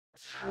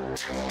I'm a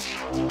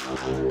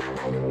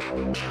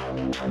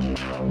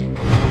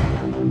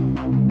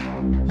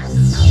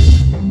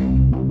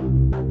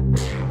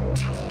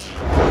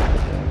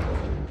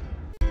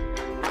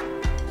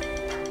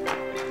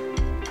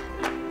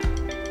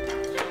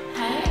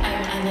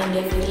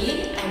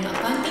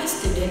accounting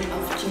student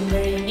of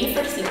Jember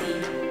University.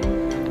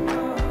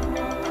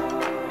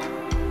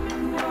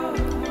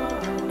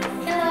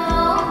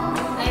 Hello,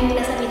 I'm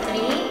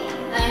Savitri.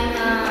 I'm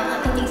an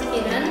accounting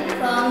student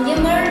from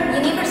Jember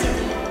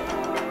University.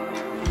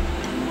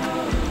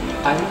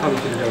 I'm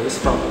Calvin Rose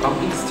from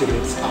accounting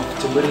students of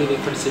Jember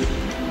University.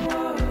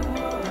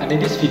 And in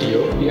this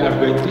video, we are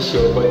going to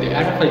show about the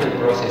RFID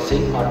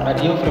processing or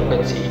radio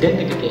frequency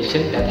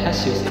identification that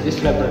has used in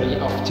this library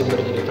of Jember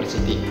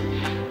University.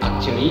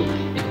 Actually,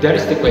 if there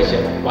is the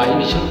question why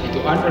we should be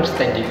to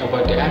understanding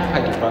about the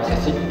RFID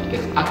processing,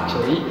 because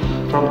actually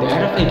from the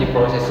RFID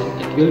processing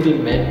it will be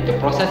make the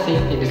processing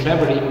in this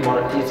library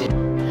more easy.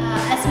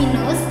 As we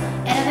know,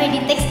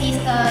 RFID text is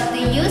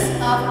the use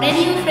of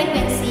radio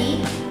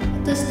frequency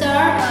to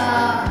store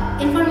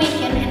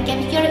information and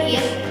capture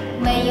it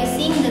by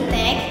using the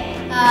tag.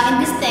 In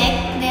this tag,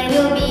 there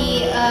will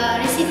be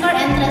a receiver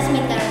and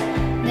transmitter.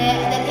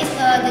 That is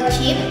the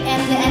chip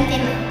and the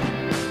antenna.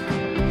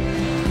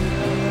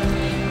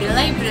 The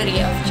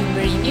library of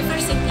Jember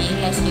University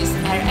has used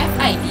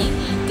RFID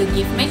to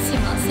give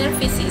maximal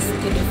services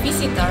to the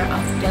visitor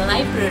of the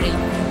library.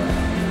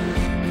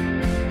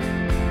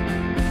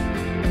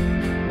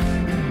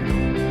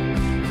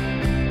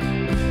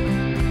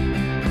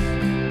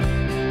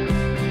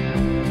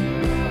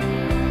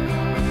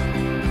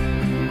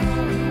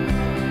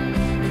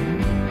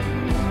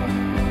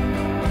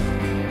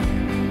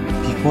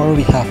 Before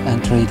we have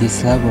entered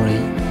this library,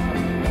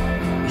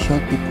 we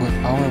should be put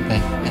our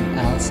bag and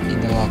else in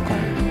the locker.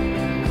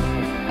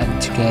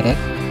 And to get it,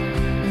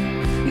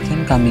 we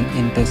can coming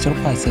into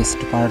services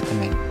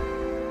department.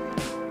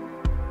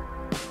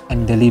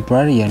 And the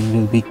librarian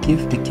will be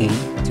give the key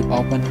to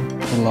open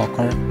the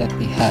locker that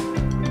we had.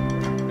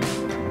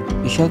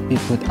 We should be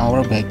put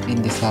our bag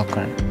in this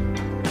locker.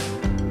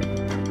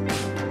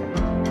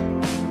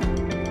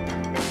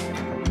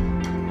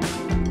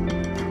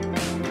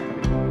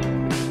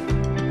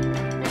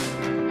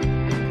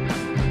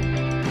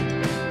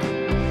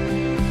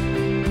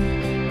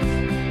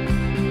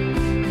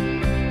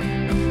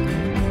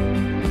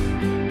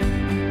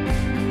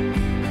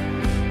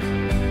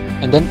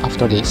 And then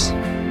after this,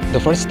 the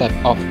first step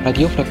of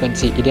radio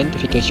frequency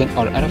identification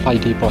or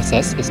RFID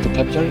process is to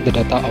capture the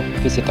data of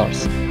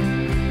visitors.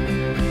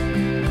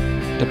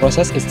 The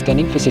process is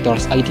scanning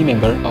visitors' ID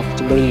member of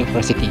Jember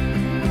University.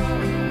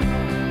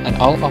 And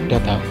all of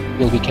data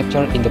will be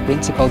captured in the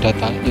principal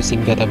data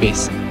using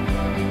database.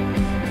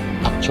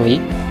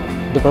 Actually,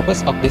 the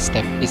purpose of this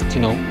step is to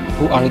know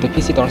who are the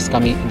visitors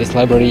coming in this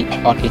library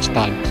at each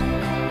time.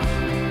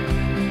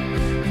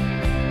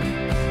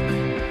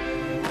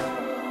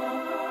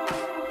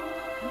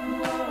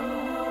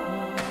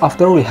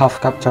 After we have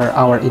captured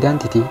our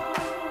identity,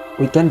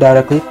 we can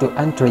directly to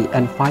entry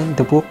and find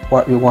the book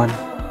what we want.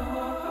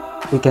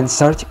 We can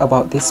search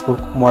about this book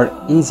more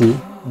easy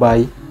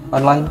by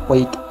online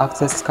quick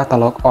access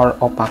catalog or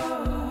OPAC.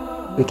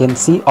 We can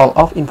see all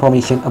of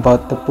information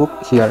about the book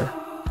here,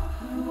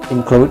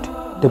 include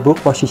the book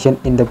position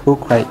in the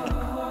book rack.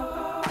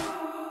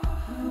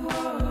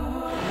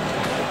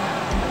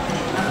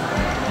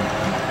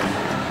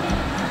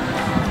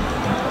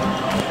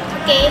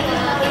 Okay,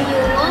 if you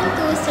want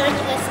to search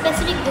a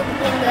specific book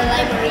in the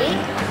library,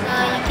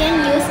 you can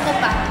use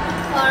OPAC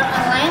or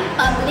online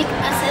public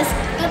access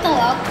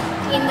catalog.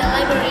 In the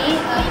library,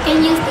 you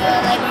can use the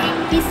library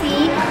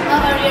PC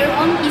or your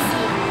own PC.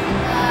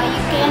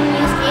 You can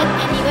use it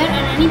anywhere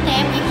and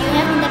anytime if you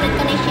have internet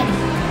connection.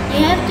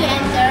 You have to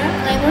enter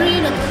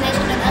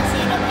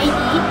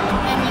library.unesco.ac.id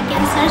and you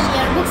can search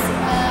your books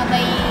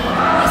by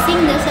using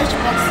the search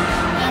box,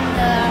 and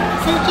the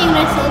searching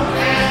result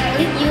will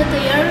lead you to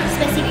your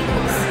specific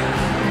books.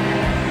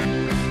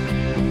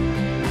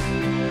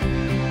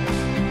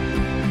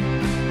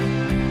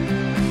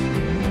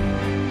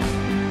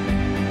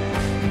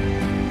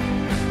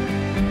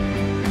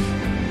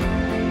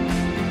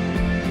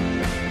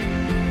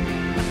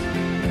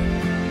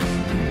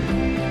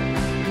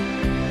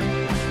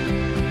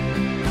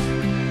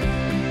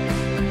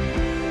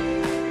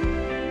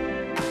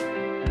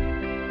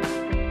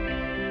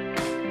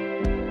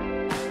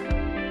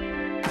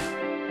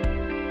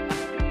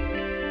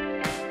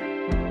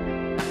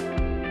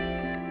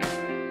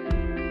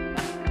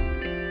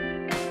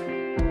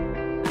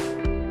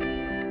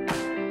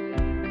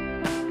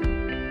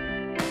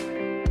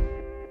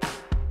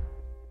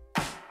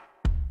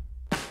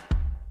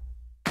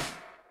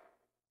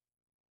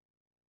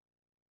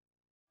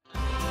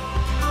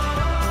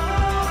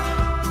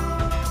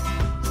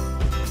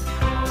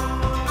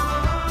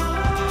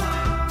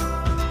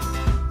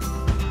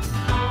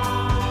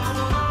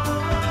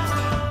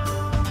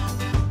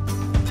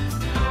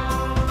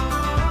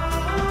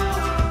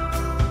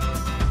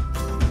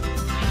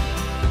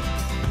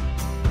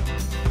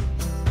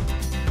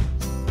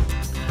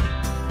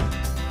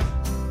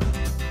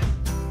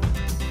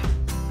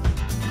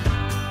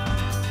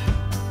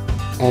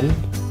 And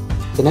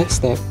the next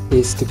step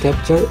is to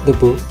capture the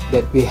book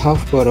that we have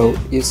borrowed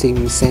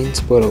using machine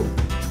borrow.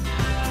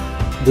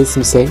 This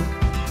machine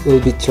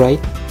will be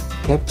track,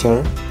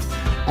 capture,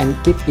 and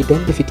keep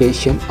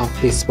identification of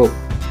this book.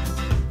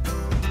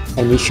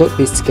 And we should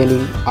be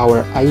scanning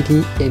our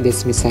ID in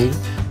this machine.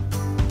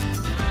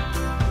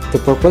 The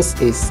purpose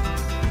is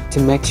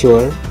to make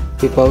sure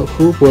people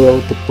who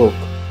borrow the book.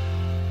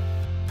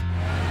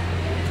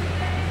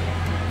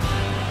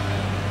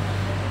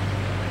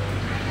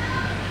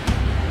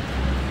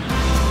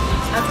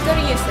 After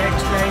you search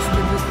where is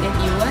the book that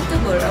you want to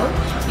borrow,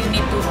 you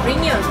need to bring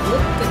your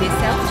book to the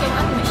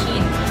self-checkout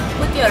machine.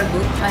 Put your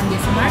book on the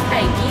Smart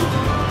ID,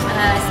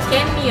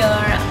 scan your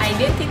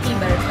identity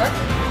barcode,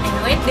 and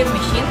wait the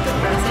machine to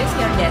process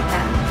your data.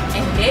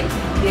 And then,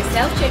 the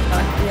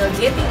self-checkout will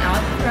get it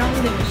out from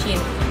the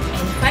machine.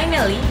 And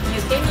finally,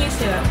 you can use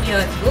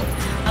your book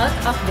out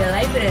of the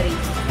library.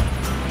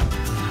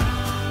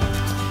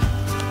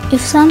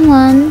 If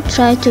someone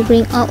tries to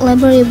bring out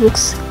library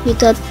books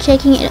without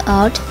checking it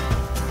out,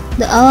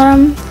 the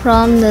alarm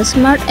from the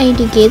Smart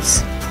ID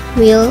gates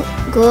will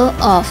go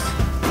off.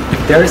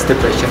 There is the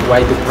question why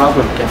the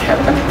problem can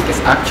happen,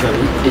 because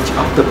actually each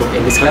of the book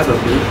in this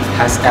library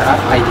has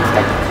RFID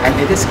tag, and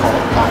it is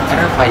called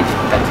RFID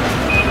tag.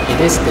 It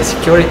is the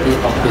security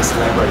of this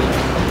library.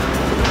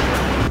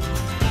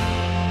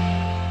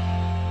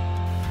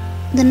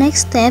 The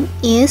next step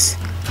is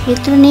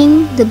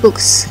returning the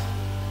books.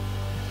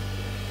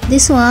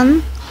 This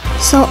one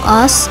shows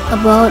us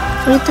about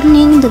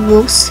returning the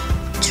books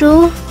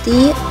through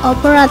the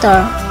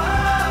operator.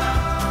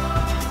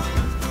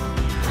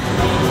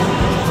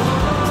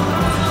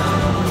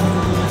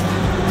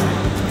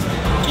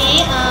 Okay,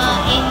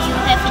 if you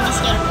have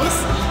finished your books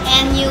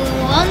and you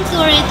want to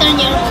return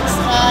your books,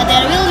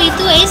 there will be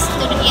two ways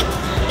to do it.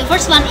 The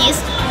first one is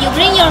you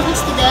bring your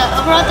books to the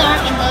operator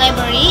in the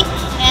library,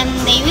 and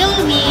they will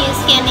be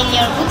scanning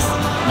your books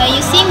by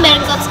using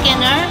barcode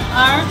scanner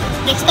or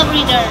desktop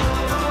reader.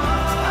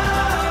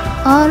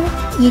 Or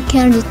you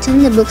can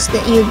return the books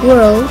that you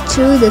borrow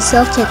through the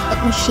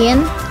self-checkout machine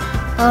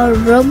or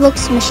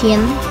Dropbox machine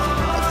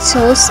that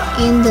shows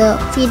in the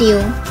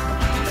video.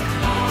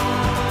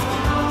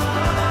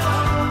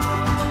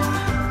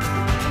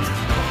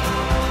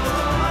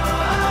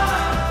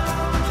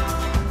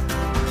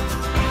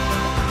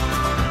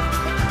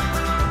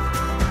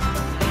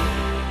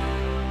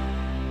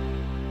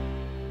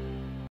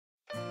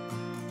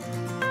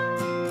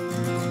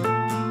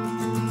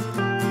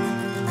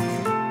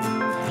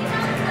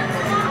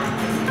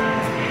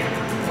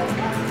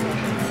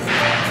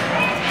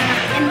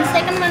 And the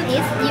second one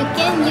is you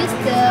can use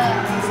the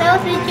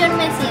self-return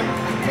machine,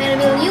 where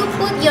will you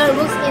put your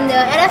books in the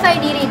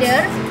RFID reader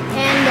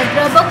and the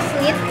Dropbox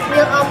lid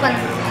will open.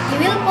 You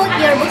will put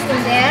your books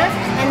in there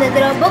and the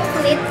Dropbox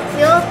lid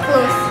will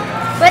close.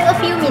 Wait a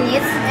few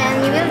minutes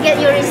and you will get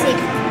your receipt.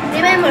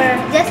 Remember,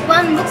 just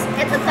one book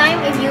at a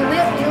time if you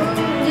will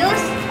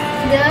use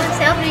the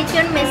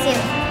self-return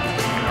machine.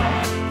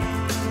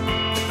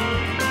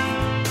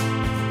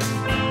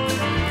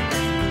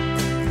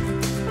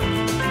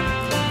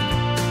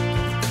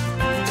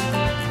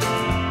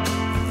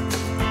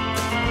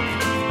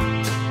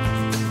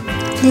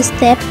 This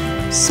step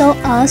shows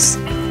us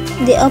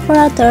the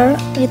operator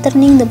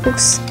returning the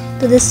books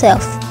to the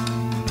shelf.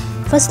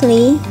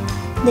 Firstly,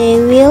 they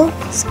will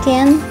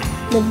scan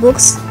the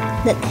books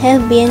that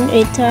have been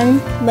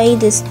returned by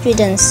the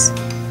students.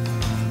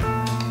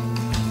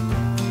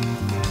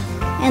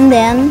 And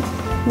then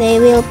they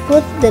will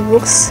put the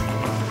books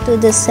to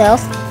the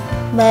shelf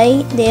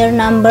by their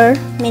number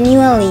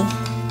manually.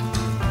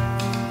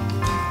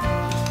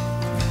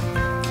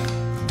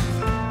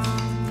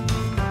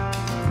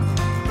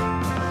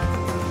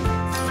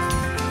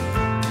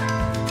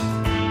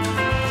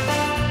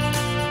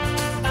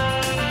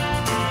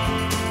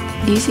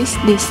 This is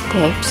the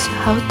steps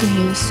how to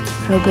use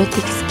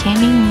robotic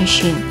scanning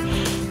machine.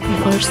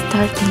 Before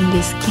starting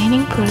the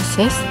scanning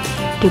process,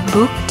 the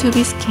book to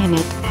be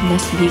scanned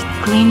must be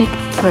cleaned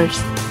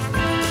first.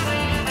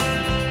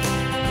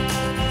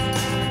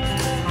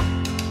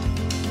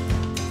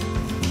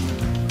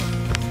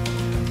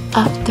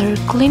 After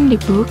clean the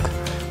book,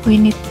 we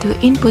need to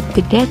input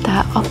the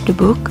data of the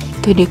book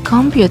to the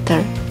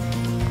computer.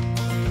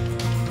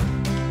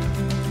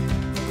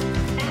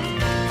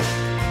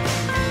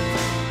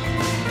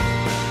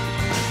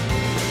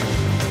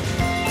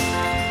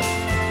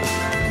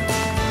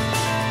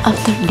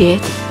 After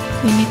that,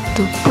 we need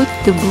to put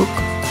the book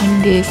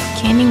on the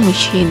scanning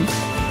machine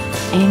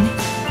and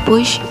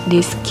push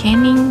the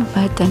scanning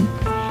button,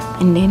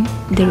 and then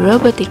the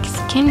robotic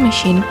scan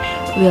machine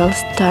will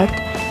start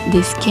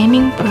the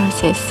scanning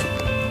process.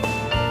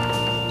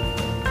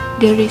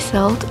 The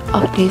result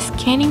of the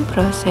scanning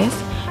process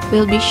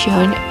will be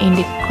shown in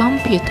the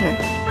computer.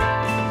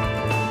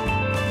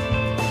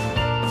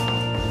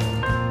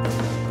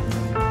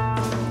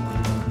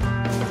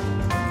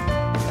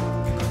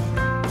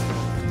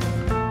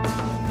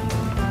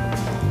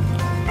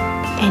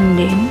 And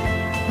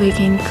then we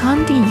can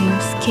continue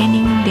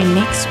scanning the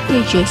next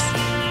pages.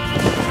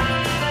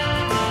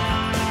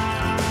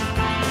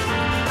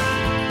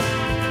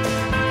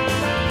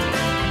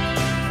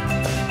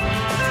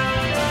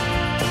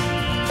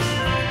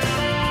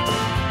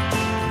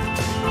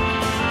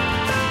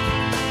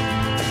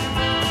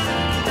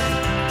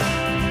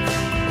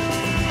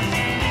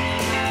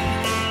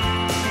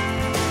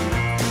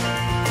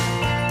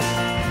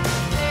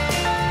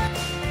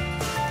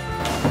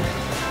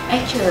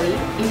 Especially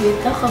if we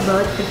talk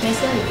about the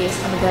facilities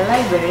of the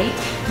library,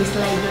 this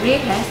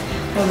library has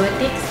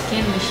robotic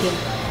scan machine.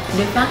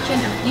 The function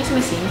of this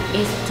machine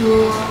is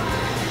to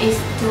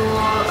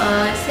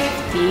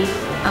safety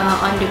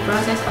on the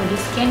process of the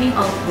scanning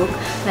of book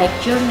like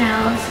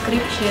journal,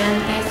 description,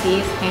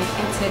 thesis, and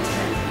etc.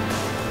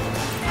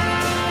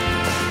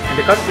 And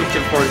the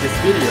conclusion for this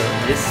video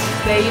is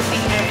By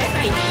using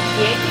RFID,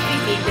 the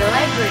activity the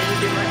library will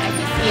be more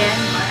efficient,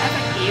 more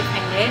effective,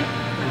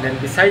 and then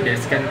besides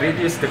this can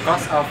reduce the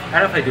cost of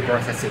RFID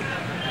processing.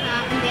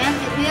 And then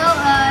it will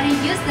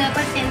reduce the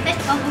percentage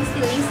of book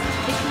stealings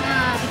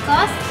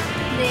because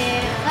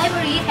the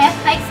library has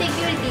high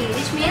security,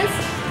 which means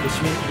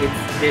it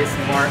is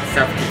more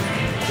safety.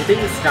 I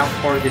think it's enough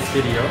for this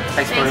video.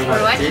 Thanks for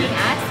watching.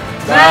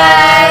 us.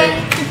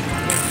 Bye.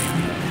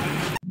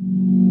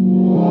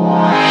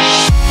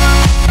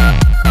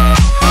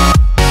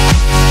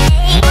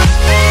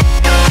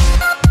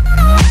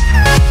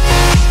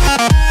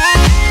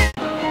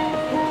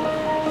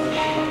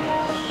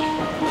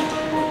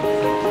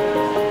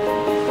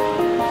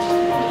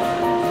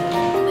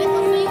 wait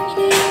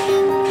a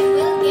few minutes and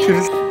you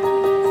will get